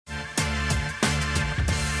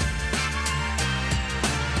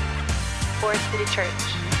Forest City Church.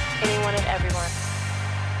 Anyone and everyone.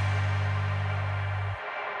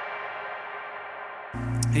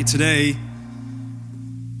 Hey, today,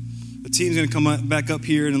 the team's going to come back up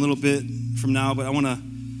here in a little bit from now, but I want to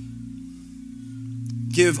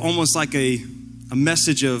give almost like a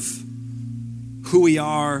message of who we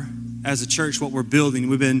are as a church, what we're building.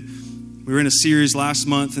 We were in a series last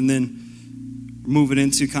month, and then moving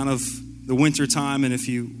into kind of the winter time, and if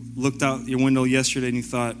you looked out your window yesterday and you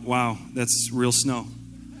thought, wow, that's real snow.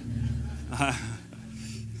 I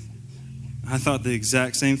thought the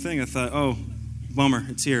exact same thing. I thought, oh, bummer,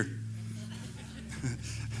 it's here.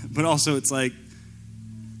 But also it's like,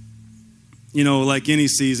 you know, like any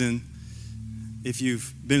season, if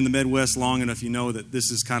you've been in the Midwest long enough, you know that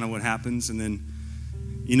this is kind of what happens. And then,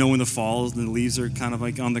 you know, in the fall, and the leaves are kind of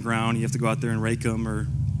like on the ground, you have to go out there and rake them or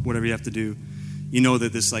whatever you have to do. You know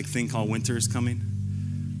that this like thing called winter is coming.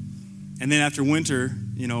 And then after winter,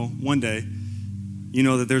 you know, one day, you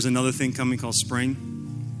know that there's another thing coming called spring.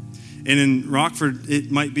 And in Rockford,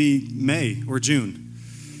 it might be May or June.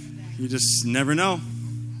 You just never know.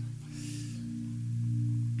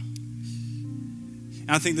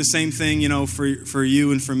 I think the same thing, you know, for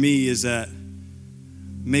you and for me is that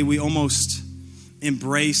may we almost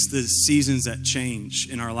embrace the seasons that change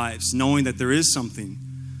in our lives, knowing that there is something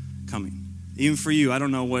coming. Even for you, I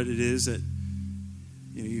don't know what it is that,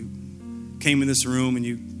 you know, you came in this room and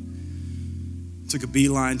you took a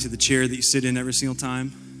beeline to the chair that you sit in every single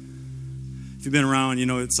time. If you've been around, you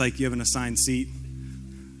know, it's like you have an assigned seat.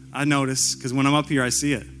 I notice, because when I'm up here, I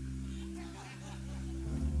see it.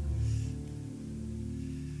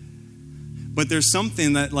 But there's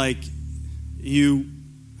something that, like, you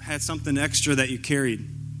had something extra that you carried.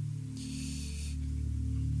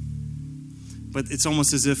 But it's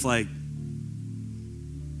almost as if, like,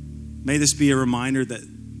 may this be a reminder that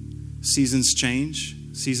seasons change,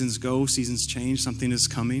 seasons go, seasons change, something is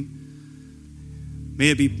coming. May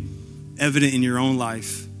it be evident in your own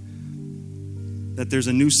life that there's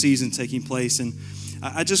a new season taking place. And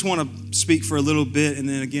I just want to speak for a little bit, and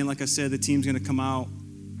then again, like I said, the team's going to come out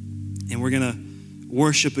and we're going to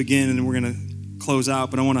worship again, and we're going to close out.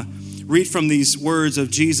 But I want to read from these words of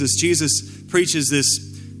Jesus. Jesus preaches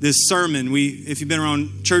this sermon. If you've been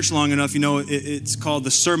around church long enough, you know it's called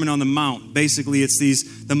the Sermon on the Mount. Basically, it's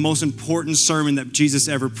the most important sermon that Jesus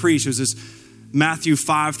ever preached. It was this Matthew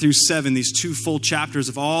 5 through 7, these 2 full chapters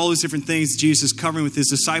of all these different things that Jesus is covering with his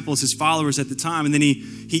disciples, his followers at the time. And then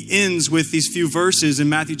he ends with these few verses in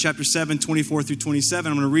Matthew chapter 7, 24 through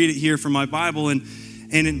 27. I'm going to read it here from my Bible. And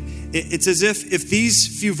it's as if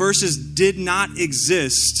these few verses did not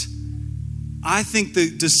exist, I think the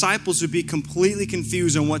disciples would be completely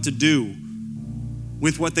confused on what to do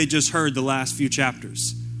with what they just heard the last few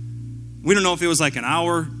chapters. We don't know if it was like an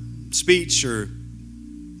hour speech or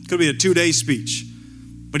could be a 2-day speech.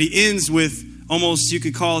 But he ends with almost, you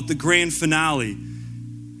could call it the grand finale.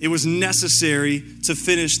 It was necessary to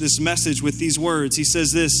finish this message with these words. He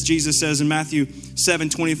says this, Jesus says in Matthew 7,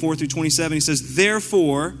 24 through 27, he says,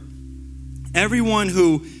 "Therefore, everyone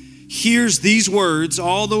who hears these words,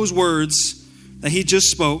 all those words that he just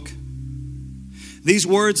spoke, these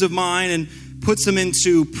words of mine, and puts them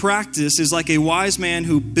into practice is like a wise man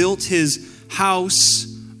who built his house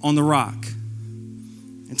on the rock."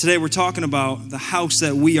 And today we're talking about the house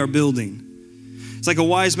that we are building. It's like a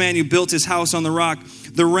wise man who built his house on the rock.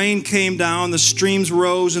 The rain came down, the streams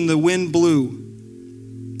rose, and the wind blew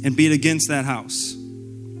and beat against that house.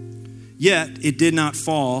 Yet it did not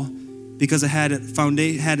fall because it had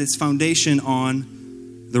its foundation on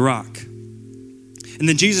the rock. And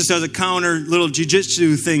then Jesus does a counter little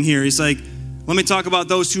jiu-jitsu thing here. He's like, let me talk about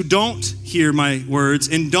those who don't hear my words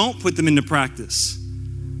and don't put them into practice.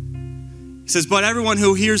 He says, but everyone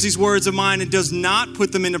who hears these words of mine and does not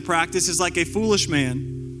put them into practice is like a foolish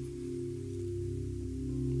man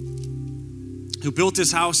who built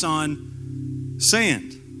his house on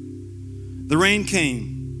sand. The rain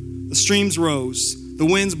came, the streams rose, the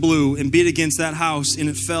winds blew and beat against that house, and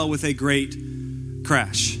it fell with a great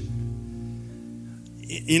crash.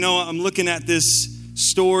 You know, I'm looking at this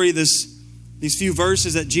story, these few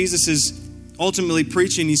verses that Jesus is ultimately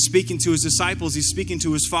preaching. He's speaking to his disciples. He's speaking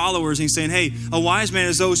to his followers. And he's saying, hey, a wise man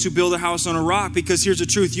is those who build a house on a rock, because here's the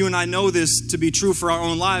truth. You and I know this to be true for our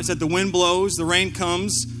own lives, that the wind blows, the rain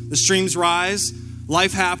comes, the streams rise,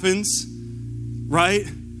 life happens, right?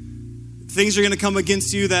 Things are going to come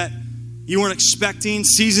against you that you weren't expecting.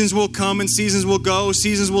 Seasons will come and seasons will go.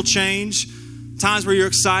 Seasons will change. Times where you're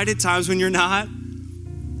excited, times when you're not.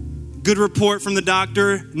 Good report from the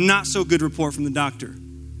doctor, not so good report from the doctor.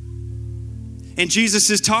 And Jesus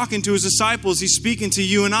is talking to his disciples. He's speaking to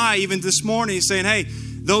you and I even this morning. He's saying, hey,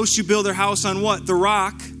 Those who build their house on what? The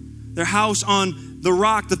rock. Their house on the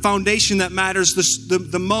rock, the foundation that matters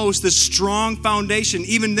the most, the strong foundation.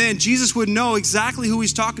 Even then, Jesus would know exactly who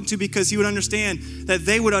he's talking to because he would understand that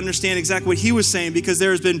they would understand exactly what he was saying, because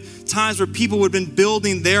there's been times where people would have been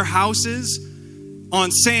building their houses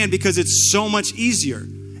on sand because it's so much easier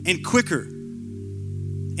and quicker.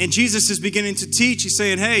 And Jesus is beginning to teach. He's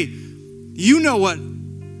saying, hey, you know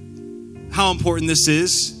how important this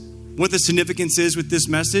is, what the significance is with this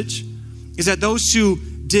message, is that those who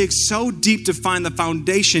dig so deep to find the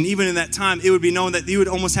foundation, even in that time, it would be known that you would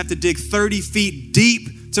almost have to dig 30 feet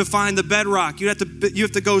deep to find the bedrock. You have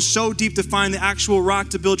to go so deep to find the actual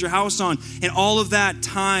rock to build your house on. And all of that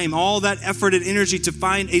time, all that effort and energy to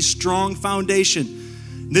find a strong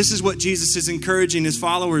foundation. This is what Jesus is encouraging his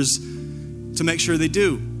followers to make sure they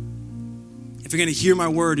do. If you're going to hear my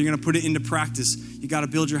word, you're going to put it into practice. You got to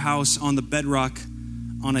build your house on the bedrock,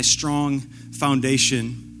 on a strong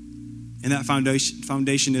foundation. And that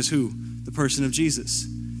foundation is who? The person of Jesus.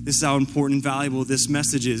 This is how important and valuable this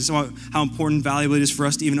message is. This is how important and valuable it is for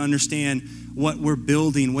us to even understand what we're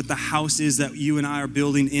building, what the house is that you and I are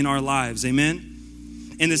building in our lives.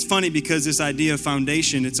 Amen? And it's funny because this idea of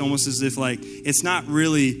foundation, it's almost as if like it's not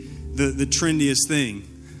really the trendiest thing.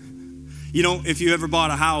 You know, if you ever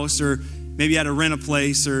bought a house or maybe you had to rent a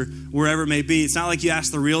place or wherever it may be, it's not like you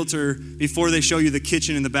ask the realtor before they show you the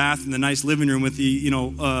kitchen and the bath and the nice living room with the,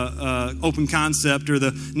 open concept or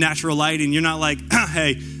the natural lighting. You're not like,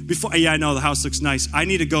 hey, I know the house looks nice. I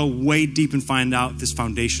need to go way deep and find out if this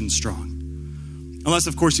foundation's strong. Unless,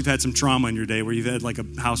 of course, you've had some trauma in your day where you've had like a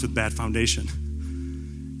house with bad foundation.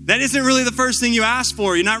 That isn't really the first thing you ask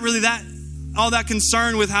for. You're not really all that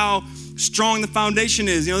concerned with how strong the foundation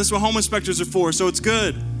is. You know, this is what home inspectors are for, so it's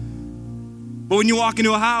good. But when you walk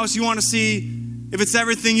into a house, you want to see if it's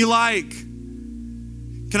everything you like.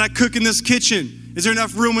 Can I cook in this kitchen? Is there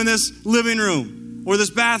enough room in this living room or this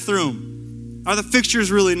bathroom? Are the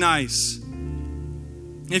fixtures really nice?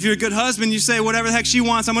 And if you're a good husband, you say, whatever the heck she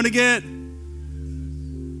wants, I'm going to get.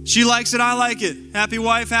 She likes it, I like it. Happy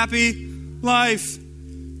wife, happy life.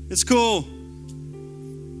 It's cool.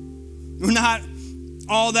 We're not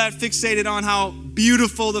all that fixated on how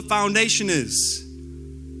beautiful the foundation is.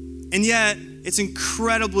 And yet, it's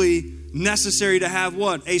incredibly necessary to have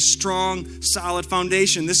what? A strong, solid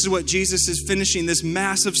foundation. This is what Jesus is finishing this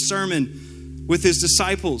massive sermon with his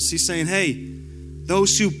disciples. He's saying, hey,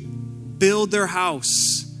 those who build their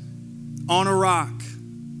house on a rock,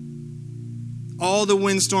 all the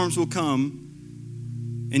windstorms will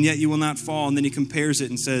come, and yet you will not fall. And then he compares it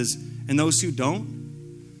and says, and those who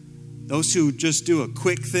don't, those who just do a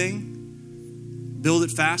quick thing, build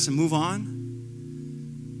it fast and move on,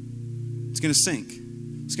 it's going to sink.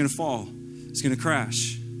 It's going to fall. It's going to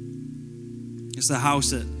crash. It's the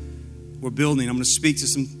house that we're building. I'm going to speak to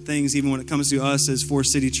some things even when it comes to us as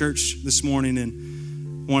Forest City Church this morning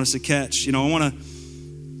and want us to catch. You know, I want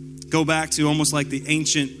to go back to almost like the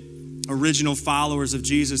ancient original followers of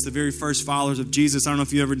Jesus, the very first followers of Jesus. I don't know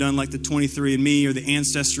if you've ever done like the 23andMe or the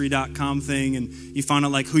Ancestry.com thing, and you find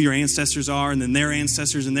out like who your ancestors are and then their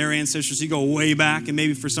ancestors and their ancestors. You go way back, and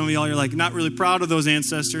maybe for some of y'all, you're like not really proud of those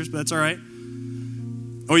ancestors, but that's all right.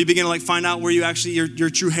 Or you begin to like find out where you actually, your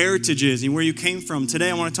true heritage is and where you came from. Today,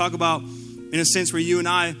 I want to talk about, in a sense, where you and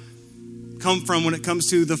I come from when it comes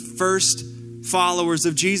to the first followers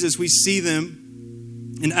of Jesus. We see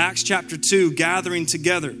them in Acts chapter 2 gathering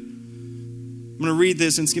together. I'm going to read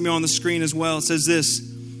this, and it's going to be on the screen as well. It says this: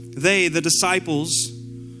 they, the disciples,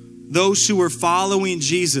 those who were following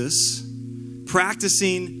Jesus,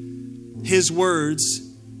 practicing his words,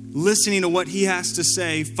 listening to what he has to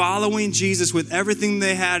say, following Jesus with everything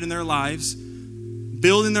they had in their lives,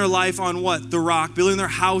 building their life on what? The rock, building their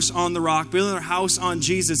house on the rock, building their house on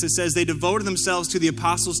Jesus. It says they devoted themselves to the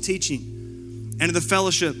apostles' teaching and to the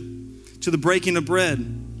fellowship, to the breaking of bread,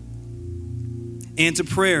 and to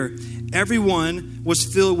prayer. Everyone was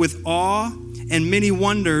filled with awe, and many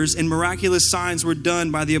wonders and miraculous signs were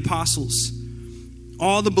done by the apostles.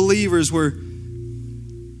 All the believers were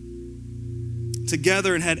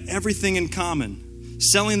together and had everything in common.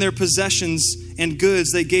 Selling their possessions and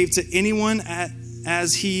goods, they gave to anyone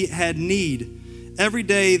as he had need. Every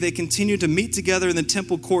day they continued to meet together in the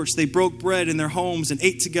temple courts. They broke bread in their homes and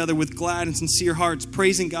ate together with glad and sincere hearts,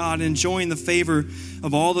 praising God and enjoying the favor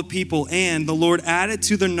of all the people. And the Lord added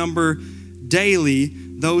to their number daily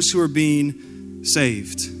those who are being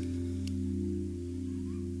saved.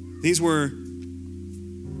 These were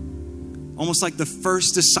almost like the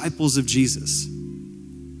first disciples of Jesus,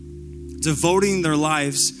 devoting their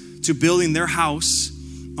lives to building their house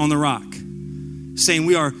on the rock, saying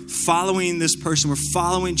we are following this person. We're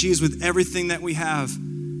following Jesus with everything that we have.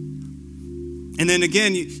 And then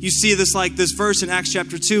again, you see this like this verse in Acts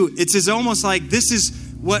chapter 2. It's almost like this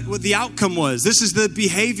is what the outcome was. This is the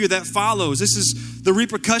behavior that follows. This is the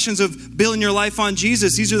repercussions of building your life on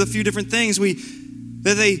Jesus. These are the few different things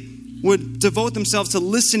that they would devote themselves to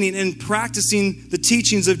listening and practicing the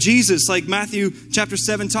teachings of Jesus. Like Matthew chapter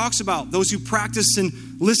 7 talks about. Those who practice and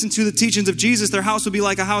listen to the teachings of Jesus, their house will be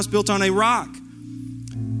like a house built on a rock.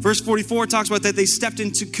 Verse 44 talks about that they stepped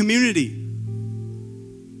into community.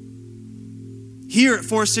 Here at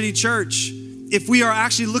Forest City Church, if we are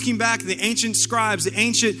actually looking back at the ancient scribes, the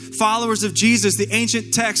ancient followers of Jesus, the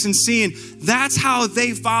ancient texts, and seeing that's how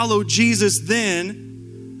they followed Jesus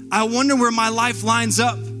then, I wonder where my life lines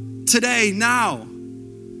up today, now.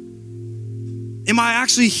 Am I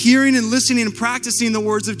actually hearing and listening and practicing the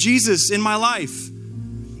words of Jesus in my life?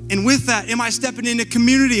 And with that, am I stepping into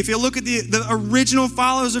community? If you look at the original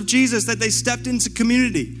followers of Jesus, that they stepped into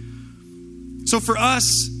community. So for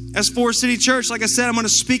us, as Forest City Church, like I said, I'm going to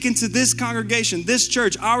speak into this congregation, this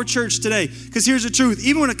church, our church today. Because here's the truth.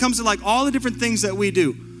 Even when it comes to like all the different things that we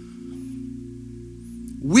do,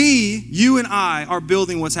 you and I are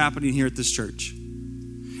building what's happening here at this church.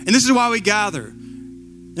 And this is why we gather.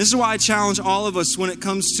 This is why I challenge all of us when it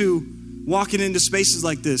comes to walking into spaces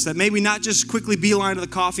like this, that maybe not just quickly beeline to the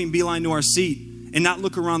coffee and beeline to our seat and not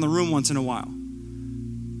look around the room once in a while.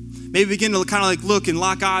 Maybe begin to kind of like look and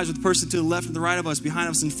lock eyes with the person to the left and the right of us, behind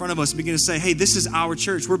us, in front of us, and begin to say, hey, this is our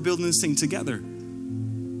church. We're building this thing together.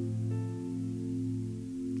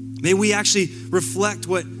 May we actually reflect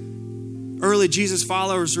what early Jesus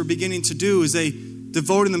followers were beginning to do as they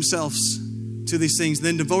devoted themselves to these things,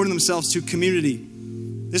 then devoting themselves to community.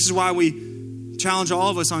 This is why we challenge all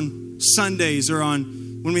of us on Sundays or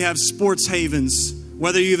on when we have sports havens,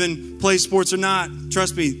 whether you even play sports or not.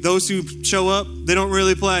 Trust me, those who show up, they don't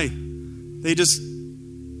really play. They just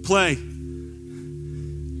play.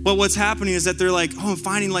 But what's happening is that they're like, I'm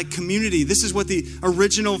finding like community. This is what the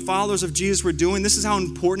original followers of Jesus were doing. This is how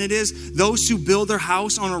important it is. Those who build their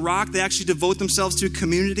house on a rock, they actually devote themselves to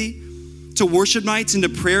community, to worship nights and to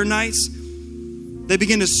prayer nights. They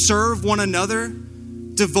begin to serve one another,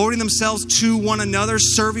 devoting themselves to one another,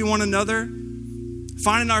 serving one another,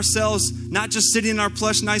 finding ourselves not just sitting in our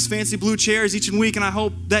plush, nice, fancy blue chairs each week. And I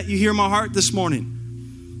hope that you hear my heart this morning.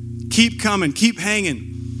 Keep coming, keep hanging.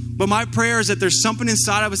 But my prayer is that there's something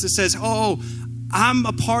inside of us that says, oh, I'm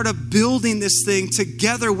a part of building this thing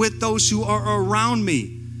together with those who are around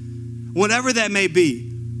me. Whatever that may be.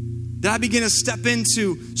 That I begin to step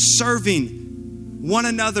into serving one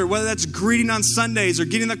another, whether that's greeting on Sundays or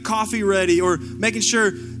getting the coffee ready or making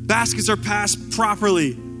sure baskets are passed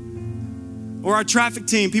properly. Or our traffic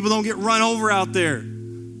team, people don't get run over out there.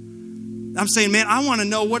 I'm saying, man, I want to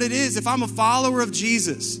know what it is. If I'm a follower of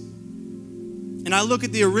Jesus and I look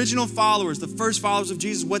at the original followers, the first followers of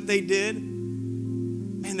Jesus, what they did,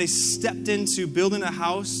 man, they stepped into building a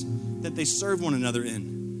house that they serve one another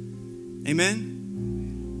in.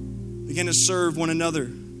 Amen? Began to serve one another.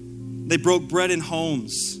 They broke bread in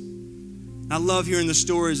homes. I love hearing the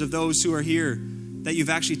stories of those who are here that you've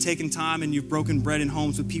actually taken time and you've broken bread in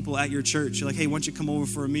homes with people at your church. You're like, hey, why don't you come over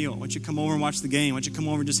for a meal? Why don't you come over and watch the game? Why don't you come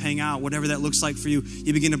over and just hang out? Whatever that looks like for you.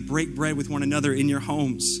 You begin to break bread with one another in your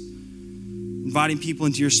homes. Inviting people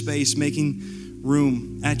into your space, making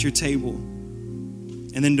room at your table.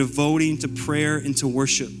 And then devoting to prayer and to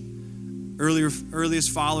worship.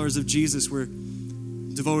 Earliest followers of Jesus were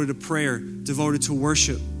devoted to prayer, devoted to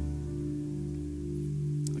worship.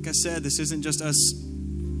 Like I said, this isn't just us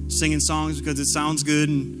singing songs because it sounds good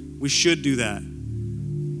and we should do that.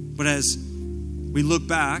 But as we look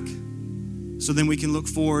back, so then we can look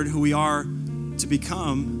forward who we are to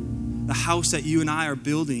become, the house that you and I are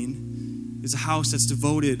building is a house that's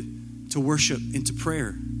devoted to worship and to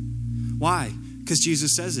prayer. Why? Because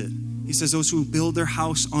Jesus says it. He says those who build their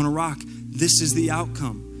house on a rock, this is the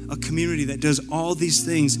outcome. A community that does all these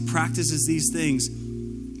things, practices these things.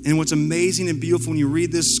 And what's amazing and beautiful when you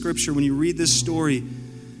read this scripture, when you read this story,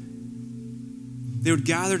 they would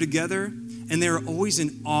gather together and they were always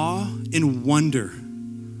in awe and wonder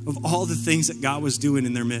of all the things that God was doing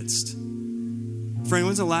in their midst. Friend,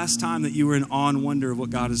 when's the last time that you were in awe and wonder of what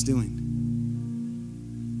God is doing?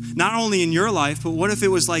 Not only in your life, but what if it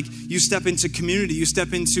was like you step into community, you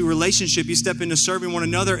step into relationship, you step into serving one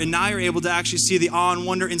another, and now you're able to actually see the awe and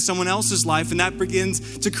wonder in someone else's life, and that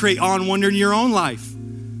begins to create awe and wonder in your own life.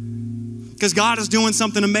 Because God is doing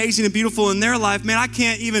something amazing and beautiful in their life. Man, I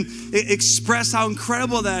can't even express how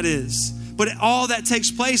incredible that is. But all that takes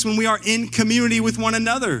place when we are in community with one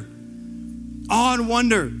another. Awe and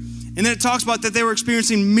wonder. And then it talks about that they were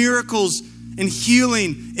experiencing miracles and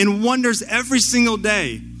healing and wonders every single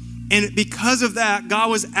day. And because of that, God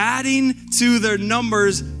was adding to their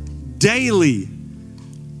numbers daily.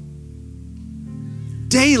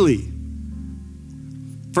 Daily.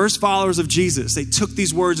 First followers of Jesus, they took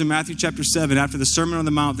these words in Matthew chapter 7 after the Sermon on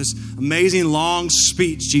the Mount, this amazing long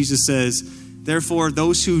speech. Jesus says, therefore,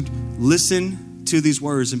 those who listen to these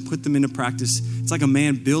words and put them into practice, it's like a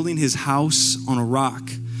man building his house on a rock,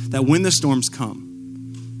 that when the storms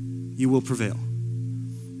come, you will prevail.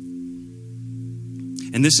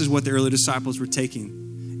 And this is what the early disciples were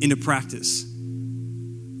taking into practice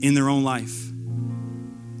in their own life,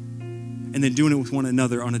 and then doing it with one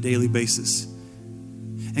another on a daily basis.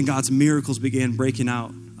 And God's miracles began breaking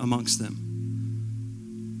out amongst them.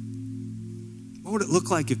 What would it look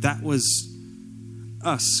like if that was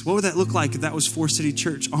us? What would that look like if that was Forest City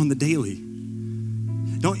Church on the daily?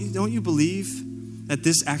 Don't you believe that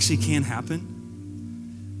this actually can happen?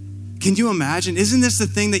 Can you imagine? Isn't this the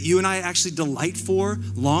thing that you and I actually delight for,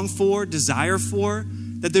 long for, desire for?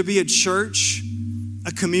 That there be a church,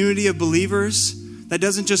 a community of believers that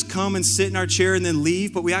doesn't just come and sit in our chair and then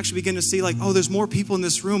leave, but we actually begin to see like, oh, there's more people in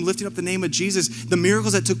this room lifting up the name of Jesus. The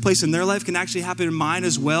miracles that took place in their life can actually happen in mine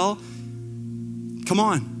as well. Come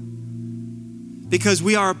on. Because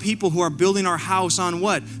we are a people who are building our house on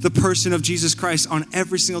what? The person of Jesus Christ on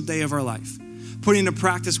every single day of our life. Putting into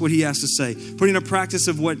practice what he has to say. Putting into practice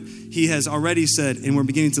of what he has already said. And we're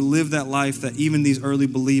beginning to live that life that even these early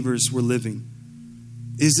believers were living.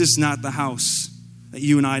 Is this not the house that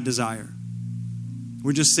you and I desire?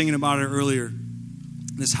 We're just singing about it earlier.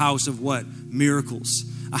 This house of what? Miracles.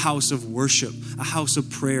 A house of worship. A house of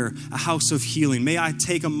prayer. A house of healing. May I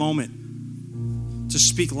take a moment to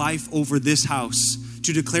speak life over this house,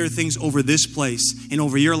 to declare things over this place and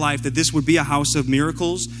over your life, that this would be a house of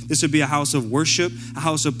miracles. This would be a house of worship, a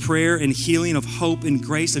house of prayer and healing, of hope and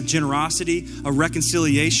grace, of generosity, of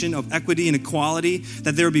reconciliation, of equity and equality,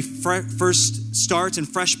 that there would be first starts and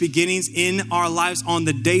fresh beginnings in our lives on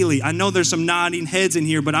the daily. I know there's some nodding heads in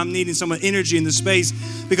here, but I'm needing some energy in the space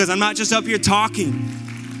because I'm not just up here talking.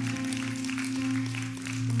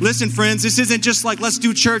 Listen, friends, this isn't just like, let's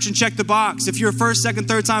do church and check the box. If you're a first, second,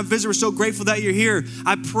 third time visitor, we're so grateful that you're here.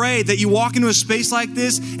 I pray that you walk into a space like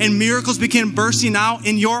this and miracles begin bursting out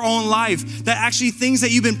in your own life. That actually things that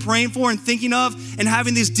you've been praying for and thinking of and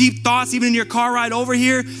having these deep thoughts, even in your car ride over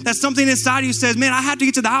here, that something inside of you says, man, I have to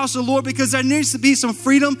get to the house of the Lord because there needs to be some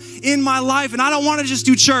freedom in my life. And I don't want to just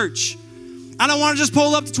do church. I don't want to just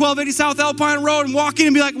pull up to 1280 South Alpine Road and walk in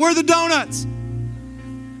and be like, where are the donuts?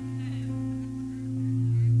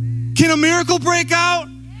 Can a miracle break out?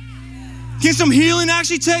 Can some healing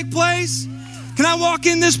actually take place? Can I walk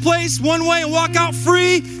in this place one way and walk out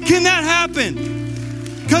free? Can that happen?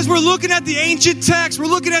 Because we're looking at the ancient text. We're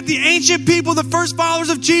looking at the ancient people, the first followers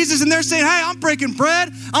of Jesus, and they're saying, hey, I'm breaking bread.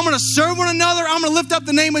 I'm going to serve one another. I'm going to lift up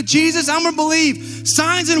the name of Jesus. I'm going to believe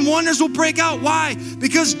signs and wonders will break out. Why?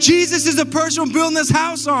 Because Jesus is the person we're building this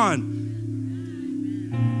house on.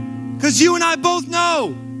 Because you and I both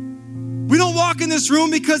know we don't walk in this room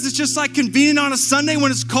because it's just like convenient on a Sunday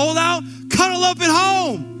when it's cold out. Cuddle up at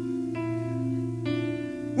home.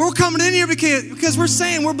 We're coming in here because we're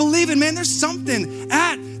saying, we're believing, man, there's something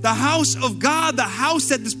at the house of God, the house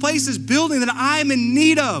that this place is building that I'm in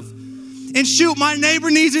need of. And shoot, my neighbor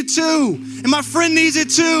needs it too. And my friend needs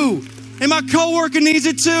it too. And my coworker needs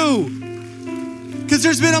it too. Because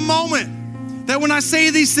there's been a moment that when I say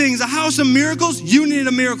these things, a house of miracles, you needed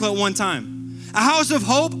a miracle at one time. A house of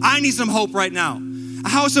hope, I need some hope right now. A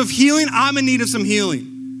house of healing, I'm in need of some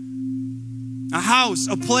healing. A house,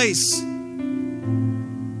 a place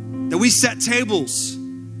that we set tables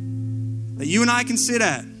that you and I can sit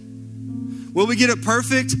at. Will we get it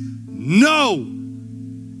perfect? No.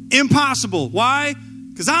 Impossible. Why?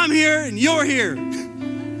 Because I'm here and you're here.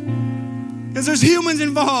 Because there's humans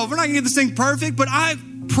involved. We're not going to get this thing perfect, but I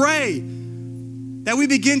pray that we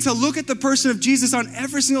begin to look at the person of Jesus on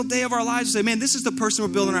every single day of our lives and say, man, this is the person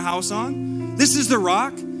we're building our house on. This is the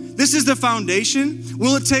rock. This is the foundation.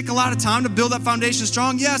 Will it take a lot of time to build that foundation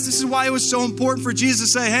strong? Yes, this is why it was so important for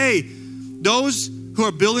Jesus to say, hey, those who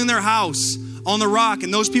are building their house on the rock,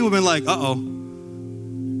 and those people have been like,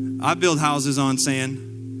 I build houses on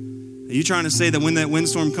sand. Are you trying to say that when that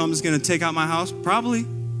windstorm comes, it's going to take out my house? Probably.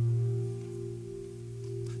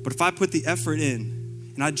 But if I put the effort in,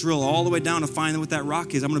 and I drill all the way down to find what that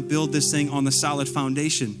rock is, I'm going to build this thing on the solid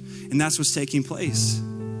foundation. And that's what's taking place.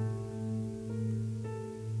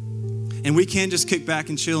 And we can't just kick back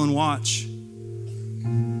and chill and watch.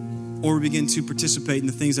 Or we begin to participate in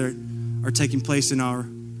the things that are taking place in our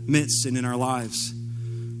midst and in our lives.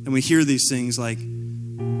 And we hear these things like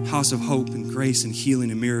house of hope and grace and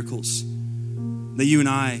healing and miracles. That you and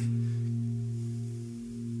I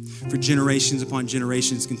for generations upon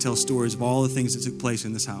generations can tell stories of all the things that took place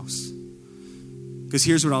in this house. Because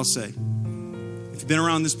here's what I'll say. If you've been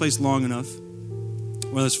around this place long enough,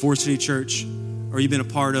 whether it's Forest City Church or you've been a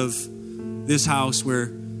part of this house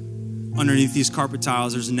where underneath these carpet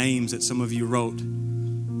tiles there's names that some of you wrote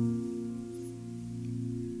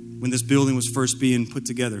when this building was first being put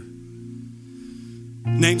together.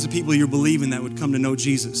 Names of people you're believing that would come to know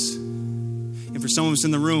Jesus. And for some of us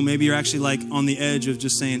in the room, maybe you're actually like on the edge of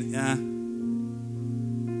just saying, I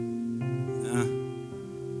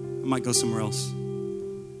might go somewhere else.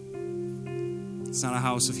 It's not a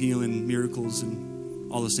house of healing, miracles,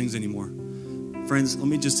 and all those things anymore. Friends, let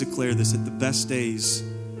me just declare this, that the best days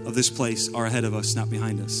of this place are ahead of us, not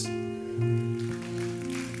behind us.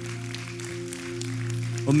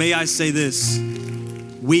 But may I say this,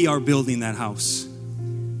 we are building that house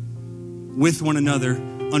with one another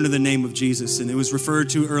under the name of Jesus. And it was referred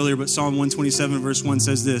to earlier, but Psalm 127 verse 1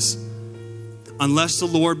 says this: unless the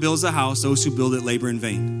Lord builds a house, those who build it labor in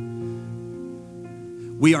vain.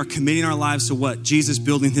 We are committing our lives to what? Jesus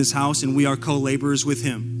building his house, and we are co-laborers with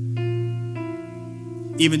him.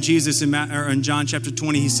 Even Jesus in John chapter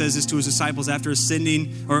 20, he says this to his disciples after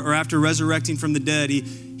ascending or after resurrecting from the dead.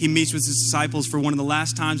 He meets with his disciples for one of the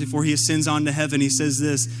last times before he ascends on to heaven. He says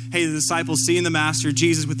this: hey, the disciples seeing the master,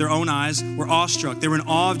 Jesus, with their own eyes, were awestruck. They were in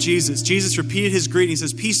awe of Jesus. Jesus repeated his greeting. He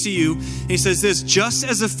says, peace to you. And he says this: just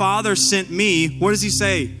as the Father sent me, what does he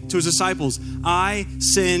say to his disciples? I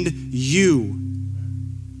send you.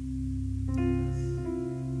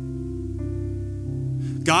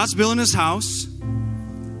 God's building his house.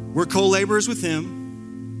 We're co-laborers with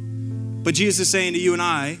him. But Jesus is saying to you and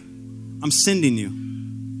I, I'm sending you.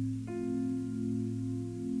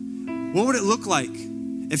 What would it look like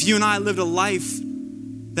if you and I lived a life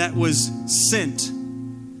that was sent?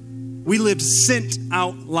 We lived sent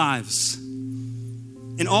out lives.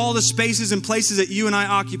 In all the spaces and places that you and I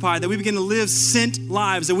occupy, that we begin to live sent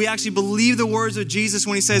lives, that we actually believe the words of Jesus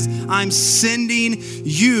when he says, I'm sending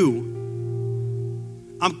you.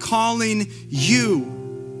 I'm calling you.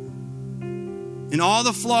 And all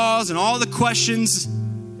the flaws and all the questions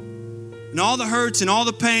and all the hurts and all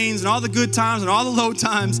the pains and all the good times and all the low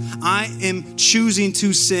times, I am choosing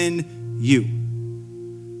to send you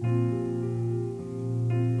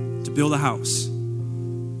to build a house,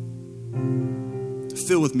 to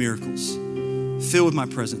fill with miracles, fill with my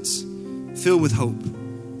presence, fill with hope,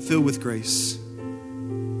 fill with grace.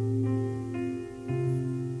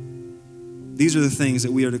 These are the things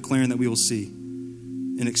that we are declaring that we will see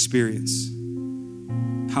and experience.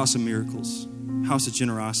 House of miracles, house of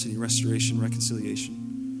generosity, restoration, reconciliation,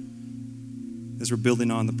 as we're building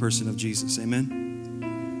on the person of Jesus. Amen.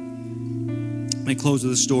 Let me close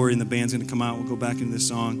with a story, and the band's going to come out. We'll go back into this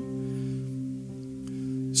song.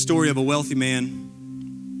 Story of a wealthy man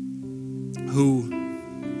who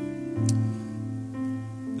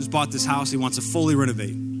just bought this house. He wants to fully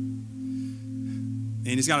renovate. And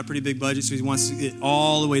he's got a pretty big budget, so he wants to get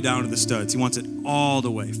all the way down to the studs. He wants it all the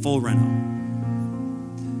way, full reno.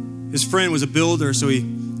 His friend was a builder, so he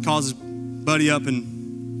calls his buddy up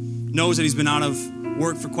and knows that he's been out of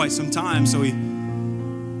work for quite some time. So he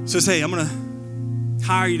says, hey, I'm going to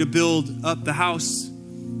hire you to build up the house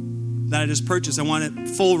that I just purchased. I want it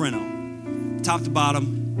full reno, top to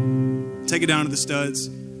bottom, take it down to the studs.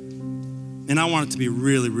 And I want it to be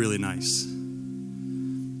really, really nice.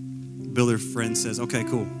 Builder friend says, okay,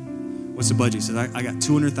 cool. What's the budget? He says, I got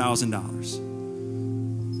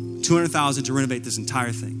 $200,000. $200,000 to renovate this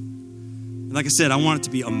entire thing. And like I said, I want it to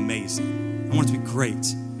be amazing. I want it to be great.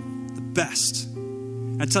 The best.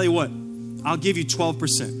 I tell you what, I'll give you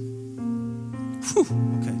 12%. Whew.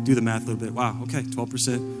 Okay, do the math a little bit. Wow, okay,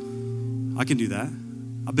 12%. I can do that.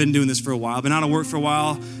 I've been doing this for a while. I've been out of work for a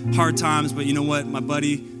while, hard times, but you know what? My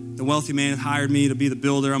buddy, the wealthy man, hired me to be the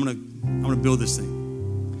builder. I'm gonna build this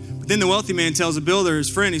thing. But then the wealthy man tells the builder, his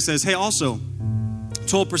friend, he says, hey, also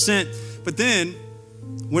 12%, but then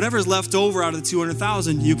whatever's left over out of the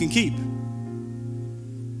 200,000, you can keep.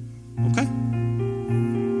 Okay.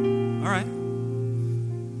 All right.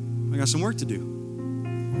 I got some work to do.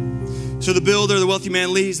 So the wealthy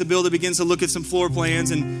man leaves. The builder begins to look at some floor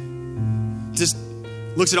plans and just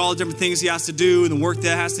looks at all the different things he has to do and the work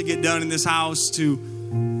that has to get done in this house to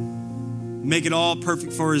make it all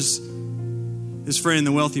perfect for his friend,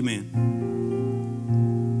 the wealthy man.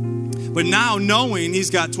 But now knowing he's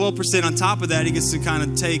got 12% on top of that, he gets to kind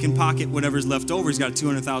of take and pocket whatever's left over. He's got a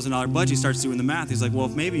 $200,000 budget. He starts doing the math. He's like,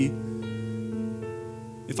 well,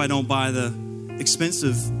 if I don't buy the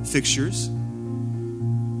expensive fixtures,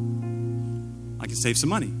 I can save some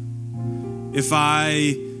money. If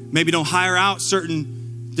I maybe don't hire out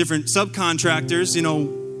certain different subcontractors,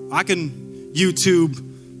 I can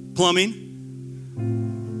YouTube plumbing.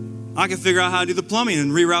 I can figure out how to do the plumbing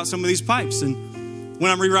and reroute some of these pipes. And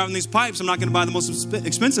when I'm rerouting these pipes, I'm not going to buy the most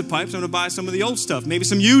expensive pipes. I'm going to buy some of the old stuff, maybe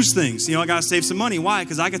some used things. I got to save some money. Why?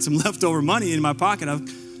 Because I got some leftover money in my pocket. I've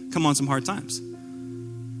come on some hard times.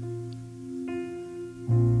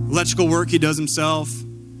 Electrical work he does himself,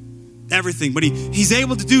 everything. But he's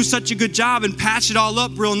able to do such a good job and patch it all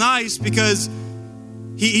up real nice because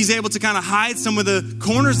he's able to kind of hide some of the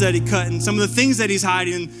corners that he cut and some of the things that he's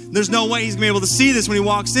hiding. And there's no way he's going to be able to see this when he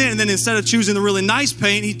walks in. And then instead of choosing the really nice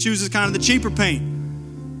paint, he chooses kind of the cheaper paint.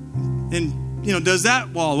 And, does that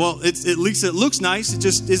wall. Well, at least it looks nice. It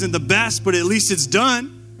just isn't the best, but at least it's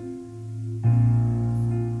done.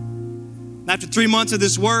 After 3 months of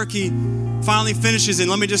this work, he finally finishes. And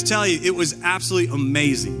let me just tell you, it was absolutely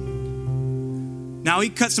amazing. Now, he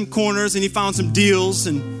cut some corners and he found some deals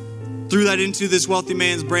and threw that into this wealthy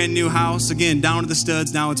man's brand new house. Again, down to the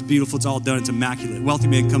studs. Now it's beautiful. It's all done. It's immaculate. Wealthy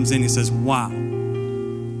man comes in and says, wow,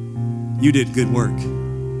 you did good work.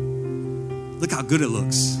 Look how good it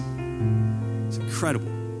looks. It's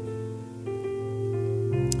incredible.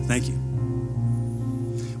 Thank you.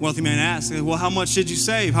 Wealthy man asked, well, how much did you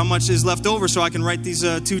save? How much is left over so I can write these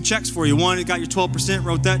 2 checks for you? One, you got your 12%,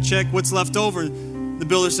 wrote that check. What's left over? The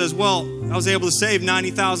builder says, well, I was able to save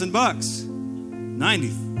 $90,000.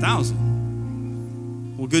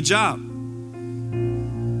 $90,000. Well, good job.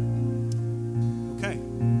 Okay.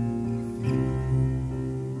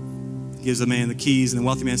 Gives the man the keys, and the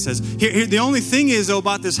wealthy man says, here, the only thing is, though,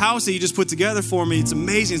 about this house that you just put together for me, it's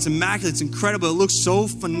amazing, it's immaculate, it's incredible, it looks so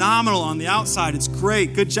phenomenal on the outside, it's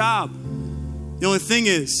great, good job. The only thing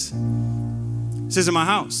is, this isn't my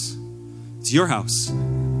house, it's your house.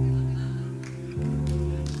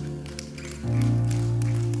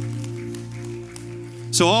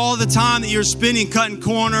 So all the time that you're spending cutting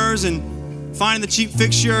corners and finding the cheap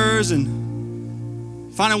fixtures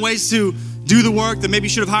and finding ways to do the work that maybe you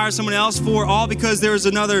should have hired someone else for, all because there's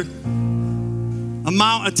another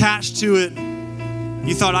amount attached to it.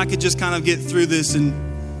 You thought I could just kind of get through this and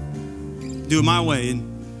do it my way. And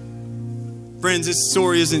friends, this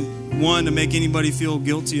story isn't one to make anybody feel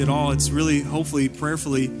guilty at all. It's really, hopefully,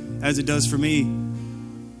 prayerfully, as it does for me,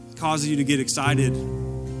 causes you to get excited.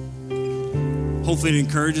 Hopefully it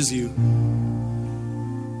encourages you.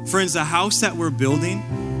 Friends, the house that we're building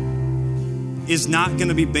is not going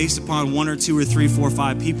to be based upon 1 or 2 or 3, 4,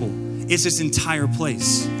 5 people. It's this entire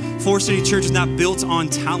place. Forest City Church is not built on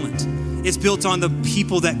talent. It's built on the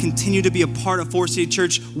people that continue to be a part of Forest City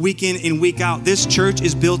Church week in and week out. This church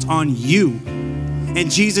is built on you. And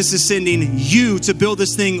Jesus is sending you to build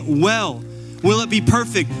this thing well. Will it be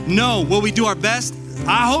perfect? No. Will we do our best?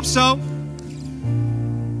 I hope so.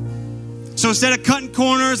 So instead of cutting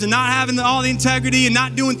corners and not having all the integrity and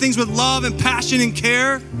not doing things with love and passion and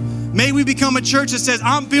care, may we become a church that says,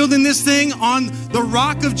 I'm building this thing on the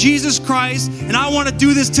rock of Jesus Christ, and I want to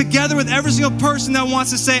do this together with every single person that wants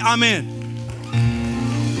to say, I'm in.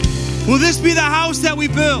 Will this be the house that we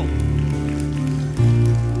build?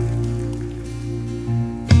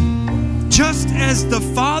 Just as the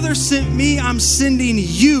Father sent me, I'm sending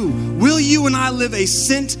you. Will you and I live a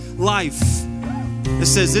sent life that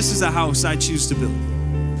says, this is a house I choose to build?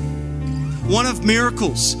 One of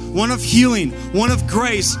miracles, one of healing, one of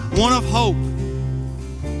grace, one of hope.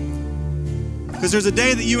 Because there's a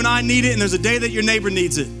day that you and I need it, and there's a day that your neighbor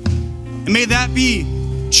needs it. And may that be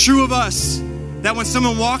true of us, that when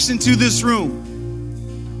someone walks into this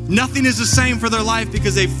room, nothing is the same for their life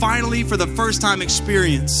because they finally, for the first time,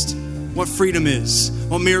 experienced what freedom is,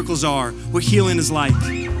 what miracles are, what healing is like.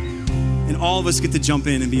 And all of us get to jump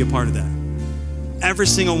in and be a part of that. Every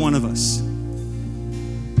single one of us.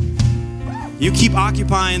 You keep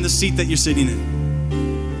occupying the seat that you're sitting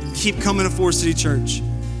in. Keep coming to Forest City Church.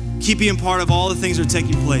 Keep being part of all the things that are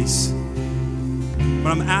taking place.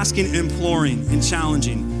 But I'm asking, imploring, and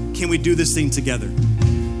challenging, can we do this thing together?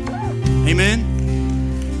 Amen?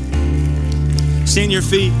 Stand on your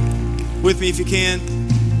feet with me if you can.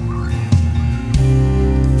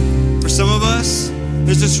 For some of us,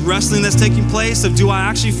 there's this wrestling that's taking place of, do I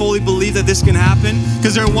actually fully believe that this can happen?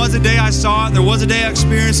 Because there was a day I saw it, there was a day I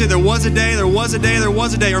experienced it, there was a day.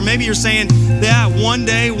 Or maybe you're saying, yeah, one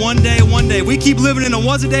day. We keep living in a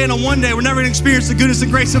was a day and a one day. We're never going to experience the goodness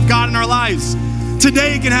and grace of God in our lives.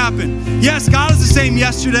 Today it can happen. Yes, God is the same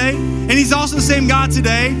yesterday, and He's also the same God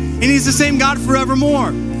today, and He's the same God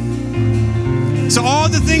forevermore. So all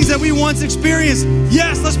the things that we once experienced,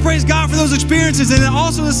 yes, let's praise God for those experiences. And then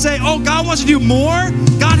also let's say, oh, God wants to do more.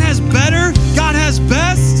 God has better. God has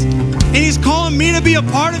best. And he's calling me to be a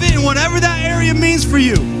part of it in whatever that area means for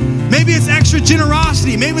you. Maybe it's extra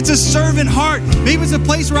generosity. Maybe it's a servant heart. Maybe it's a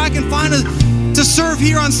place where I can find to serve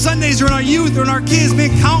here on Sundays or in our youth or in our kids. Man,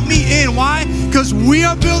 count me in. Why? Because we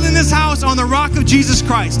are building this house on the rock of Jesus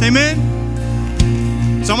Christ. Amen?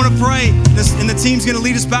 So I'm going to pray, and the team's going to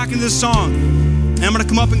lead us back into this song. And I'm going to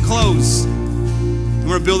come up and close. I'm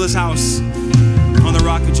going to build this house on the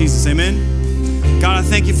rock of Jesus. Amen? God, I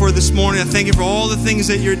thank you for this morning. I thank you for all the things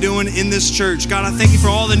that you're doing in this church. God, I thank you for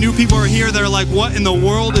all the new people who are here that are like, what in the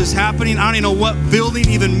world is happening? I don't even know what building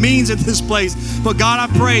even means at this place. But God,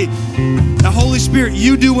 I pray that Holy Spirit,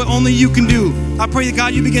 you do what only you can do. I pray that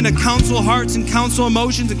God, you begin to counsel hearts and counsel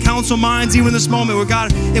emotions and counsel minds even in this moment where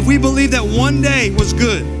God, if we believe that one day was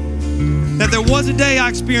good, that there was a day I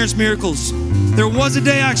experienced miracles, there was a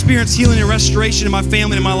day I experienced healing and restoration in my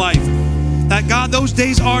family and in my life. That God, those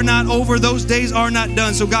days are not over. Those days are not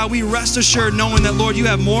done. So God, we rest assured knowing that, Lord, you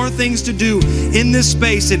have more things to do in this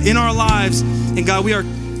space and in our lives. And God, we are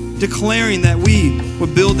declaring that we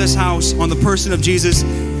will build this house on the person of Jesus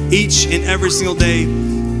each and every single day.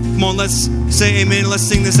 Come on, let's say amen. Let's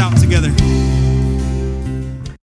sing this out together.